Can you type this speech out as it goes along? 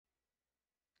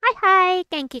Hi,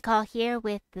 Genki Call here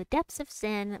with the Depths of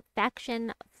Sin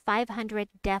Faction 500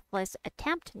 Deathless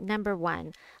attempt number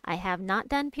 1. I have not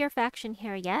done pure faction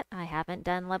here yet. I haven't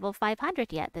done level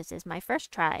 500 yet. This is my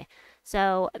first try.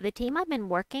 So the team I've been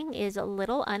working is a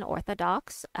little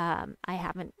unorthodox. I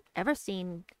haven't ever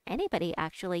seen anybody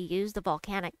actually use the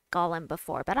Volcanic Golem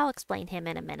before, but I'll explain him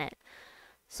in a minute.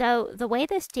 So the way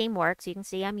this team works, you can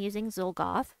see I'm using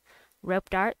Zuul'Goth, Rope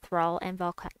Dart, Thrall, and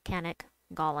Volcanic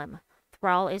Golem.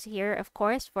 Thrall is here, of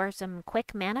course, for some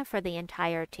quick mana for the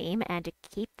entire team, and to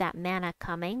keep that mana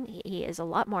coming, he is a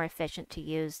lot more efficient to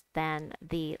use than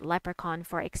the Leprechaun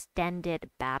for extended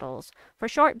battles. For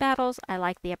short battles, I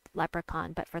like the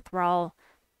Leprechaun, but for Thrall,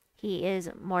 he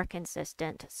is more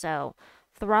consistent. So,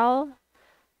 Thrall,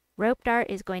 Rope Dart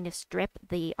is going to strip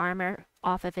the armor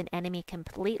off of an enemy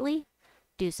completely,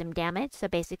 do some damage, so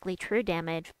basically true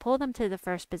damage, pull them to the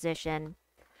first position,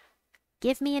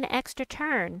 give me an extra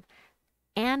turn,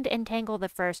 and entangle the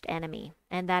first enemy,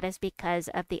 and that is because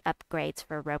of the upgrades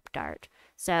for Rope Dart.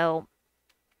 So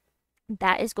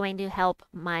that is going to help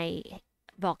my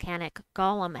Volcanic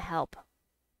Golem help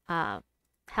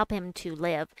him to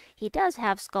live. He does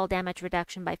have skull damage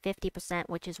reduction by 50%,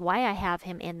 which is why I have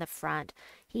him in the front.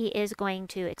 He is going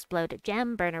to explode a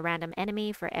gem, burn a random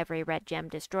enemy for every red gem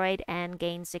destroyed, and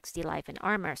gain 60 life and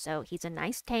armor. So he's a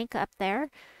nice tank up there.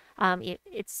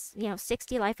 It's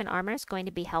 60 life and armor is going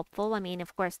to be helpful. I mean,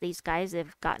 of course, these guys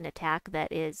have got an attack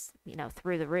that is,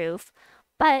 through the roof.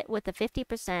 But with the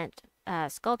 50%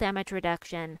 skull damage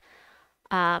reduction,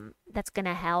 that's going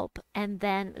to help. And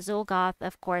then Zuul'Goth,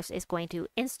 of course, is going to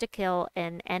insta-kill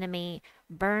an enemy,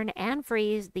 burn and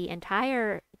freeze the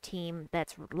entire team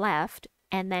that's left,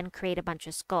 and then create a bunch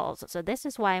of skulls. So this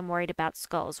is why I'm worried about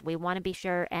skulls. We want to be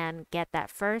sure and get that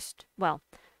first, well,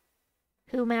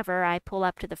 whomever I pull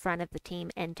up to the front of the team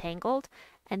entangled.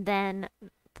 And then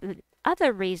the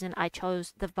other reason I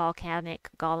chose the Volcanic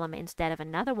Golem instead of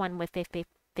another one with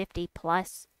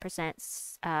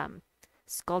 50+%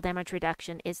 skull damage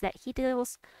reduction is that he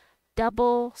deals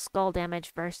double skull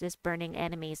damage versus burning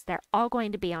enemies. They're all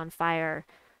going to be on fire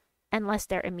unless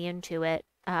they're immune to it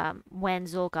when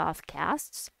Zuul'Goth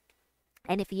casts.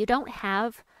 And if you don't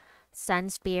have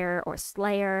Sunspear or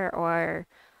Slayer or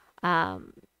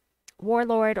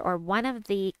Warlord or one of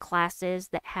the classes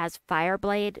that has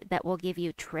Fireblade that will give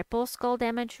you triple skull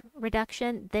damage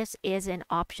reduction, this is an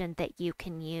option that you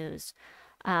can use.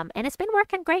 And it's been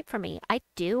working great for me. I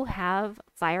do have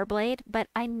Fireblade, but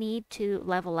I need to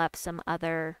level up some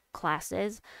other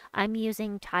classes. I'm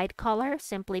using Tidecaller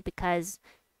simply because,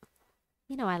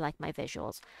 I like my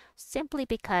visuals. Simply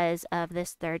because of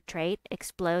this third trait,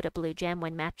 explode a blue gem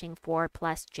when matching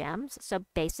 4+ gems. So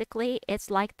basically,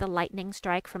 it's like the lightning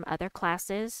strike from other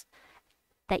classes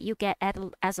that you get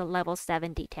as a level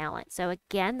 70 talent. So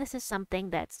again, this is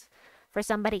something that's for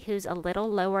somebody who's a little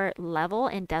lower level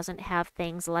and doesn't have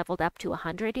things leveled up to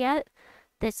 100 yet.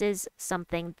 This is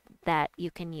something that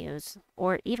you can use,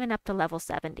 or even up to level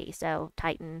 70. So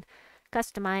Titan,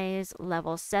 customize,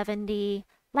 level 70,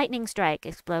 Lightning Strike,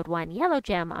 explode 1 yellow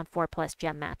gem on 4+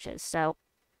 gem matches. So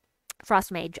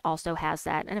Frost Mage also has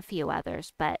that and a few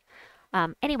others. But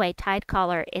anyway,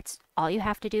 Tidecaller, it's all you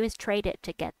have to do is trade it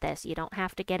to get this. You don't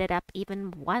have to get it up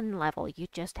even 1 level. You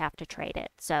just have to trade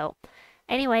it. So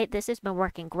anyway, this has been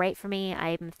working great for me.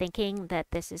 I'm thinking that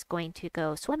this is going to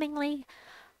go swimmingly.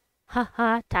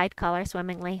 Haha, Tidecaller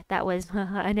swimmingly. That was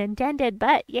unintended,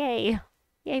 but yay.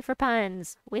 Yay for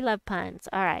puns. We love puns.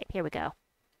 All right, here we go.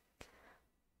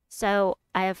 So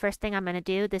first thing I'm going to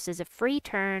do, this is a free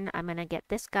turn. I'm going to get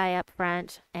this guy up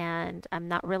front, and I'm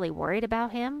not really worried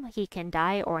about him. He can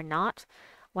die or not.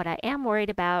 What I am worried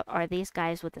about are these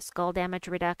guys with the skull damage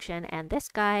reduction and this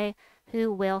guy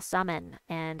who will summon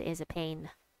and is a pain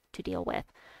to deal with.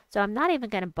 So I'm not even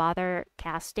going to bother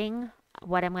casting.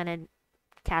 What I'm going to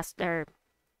cast,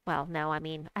 well, no, I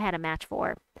mean, I had a match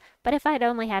 4. But if I'd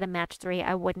only had a match 3,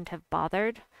 I wouldn't have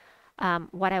bothered.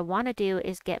 What I want to do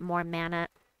is get more mana.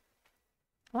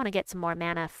 I want to get some more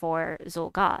mana for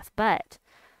Zuul'Goth, but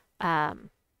there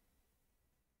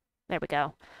we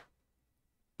go.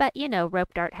 But,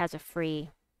 Rope Dart has a free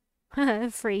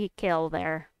kill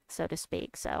there, so to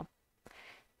speak. So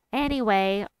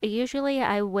anyway, usually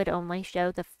I would only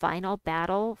show the final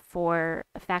battle for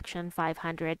Faction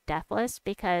 500 Deathless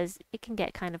because it can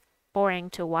get kind of boring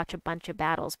to watch a bunch of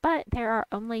battles. But there are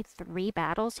only 3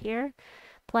 battles here,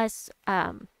 plus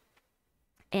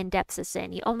in Depths of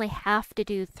Sin. You only have to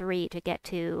do 3 to get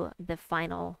to the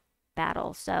final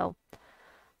battle. So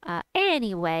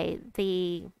anyway,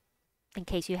 in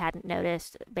case you hadn't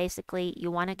noticed, basically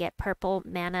you want to get purple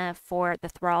mana for the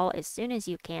Thrall as soon as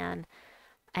you can,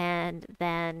 and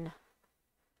then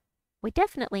We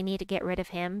definitely need to get rid of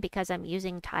him because I'm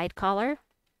using Tide Collar.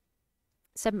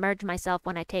 Submerge myself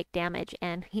when I take damage,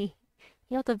 and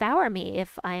he'll devour me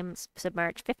if I'm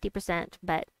submerged 50%,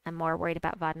 but I'm more worried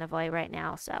about Vodnavoy right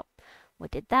now, so we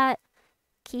did that.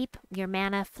 Keep your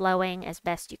mana flowing as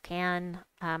best you can.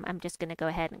 I'm just going to go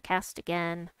ahead and cast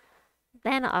again.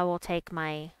 Then I will take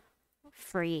my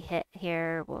free hit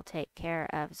here. We'll take care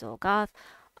of Zuul'Goth.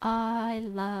 I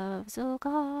love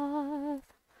Zuul'Goth.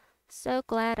 So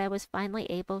glad I was finally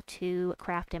able to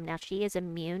craft him. Now she is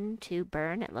immune to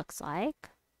burn, it looks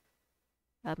like.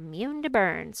 Immune to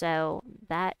burn, so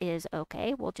that is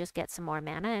okay. We'll just get some more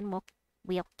mana and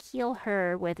we'll kill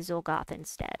her with Zuul'Goth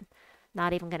instead.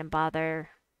 Not even gonna bother.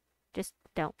 Just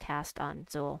don't cast on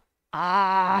Zuul.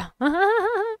 Ah!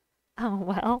 Oh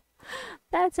well.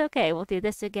 That's okay. We'll do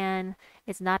this again.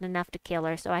 It's not enough to kill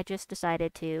her, so I just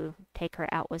decided to take her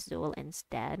out with Zuul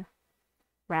instead.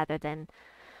 Rather than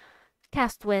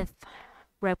cast with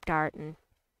Rope Dart and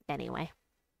anyway.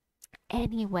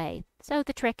 Anyway, so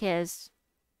the trick is,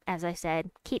 as I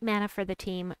said, keep mana for the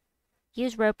team.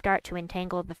 Use Rope Dart to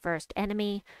entangle the first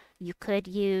enemy. You could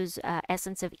use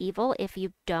Essence of Evil if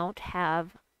you don't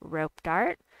have Rope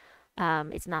Dart.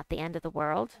 It's not the end of the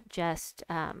world. Just,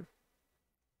 what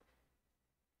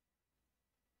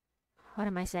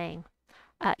am I saying?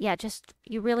 Yeah, just,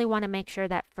 you really want to make sure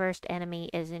that first enemy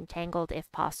is entangled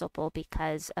if possible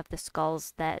because of the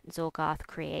skulls that Zuul'Goth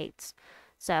creates.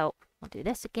 So, we'll do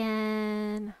this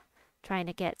again. Trying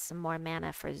to get some more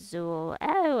mana for Zuul.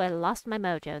 Oh, I lost my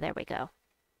mojo. There we go.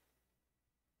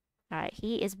 Alright,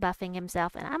 he is buffing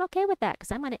himself, and I'm okay with that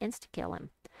because I'm going to insta-kill him.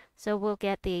 So we'll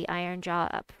get the Iron Jaw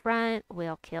up front.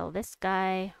 We'll kill this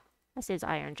guy. This is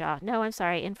Iron Jaw. No, I'm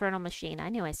sorry, Infernal Machine. I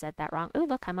knew I said that wrong. Ooh,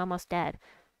 look, I'm almost dead.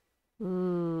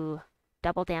 Ooh,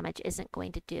 double damage isn't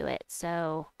going to do it.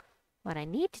 So what I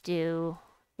need to do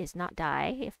is not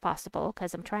die, if possible,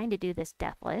 because I'm trying to do this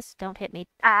Deathless. Don't hit me.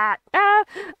 Ah! Ah!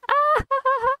 Ah!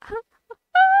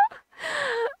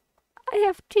 I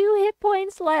have 2 hit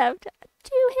points left.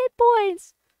 2 hit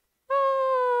points.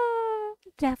 Ah!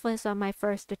 Deathless on my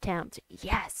first attempt.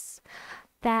 Yes!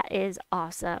 That is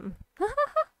awesome.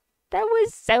 That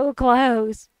was so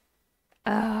close.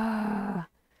 Ah!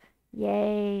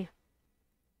 Yay.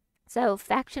 So,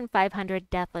 Faction 500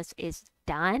 Deathless is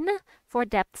done for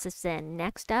Depths of Sin.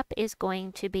 Next up is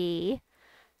going to be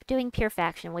doing Pure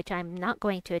Faction, which I'm not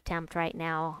going to attempt right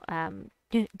now.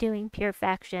 Doing Pure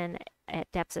Faction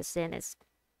at Depths of Sin is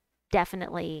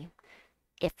definitely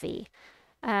iffy.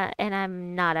 And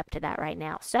I'm not up to that right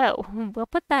now. So, we'll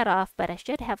put that off, but I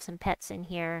should have some pets in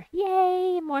here.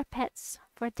 Yay! More pets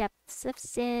for Depths of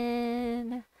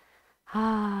Sin.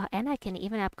 Ah, and I can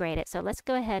even upgrade it. So let's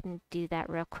go ahead and do that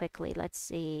real quickly. Let's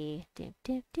see.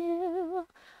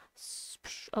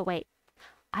 Oh, wait.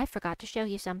 I forgot to show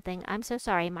you something. I'm so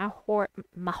sorry. My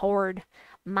horde.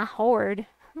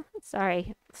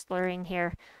 Sorry, slurring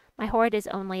here. My horde is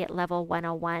only at level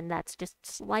 101. That's just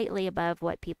slightly above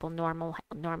what people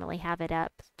normally have it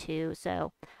up to.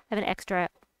 So I have an extra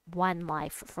 1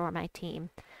 life for my team.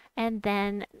 And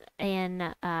then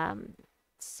in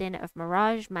Sin of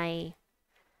Mirage, my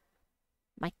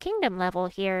kingdom level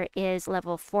here is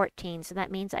level 14, so that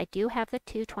means I do have the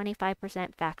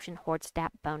 225% faction horde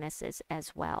stat bonuses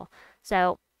as well.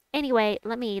 So anyway,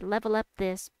 let me level up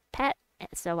this pet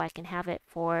so I can have it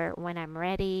for when I'm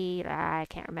ready. I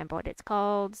can't remember what it's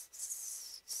called.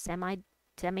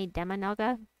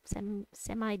 Semi-Deminaga?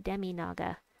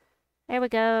 Semi-Deminaga. There we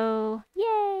go.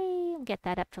 Yay! Get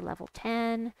that up to level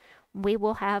 10. We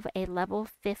will have a level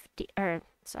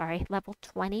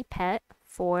 20 pet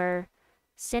for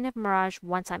Sin of Mirage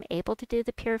once I'm able to do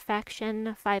the Pure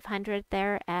Faction 500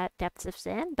 there at Depths of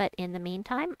Sin. But in the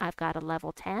meantime, I've got a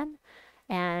level 10.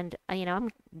 And, I'm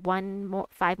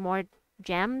 5 more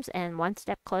gems and 1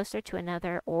 step closer to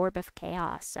another Orb of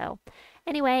Chaos. So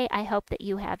anyway, I hope that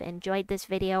you have enjoyed this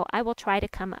video. I will try to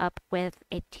come up with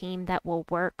a team that will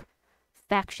work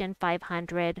Faction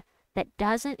 500 that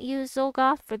doesn't use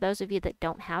Zuul'Goth, for those of you that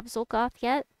don't have Zuul'Goth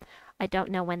yet. I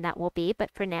don't know when that will be, but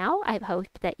for now, I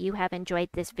hope that you have enjoyed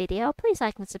this video. Please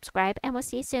like and subscribe, and we'll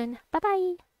see you soon.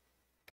 Bye-bye!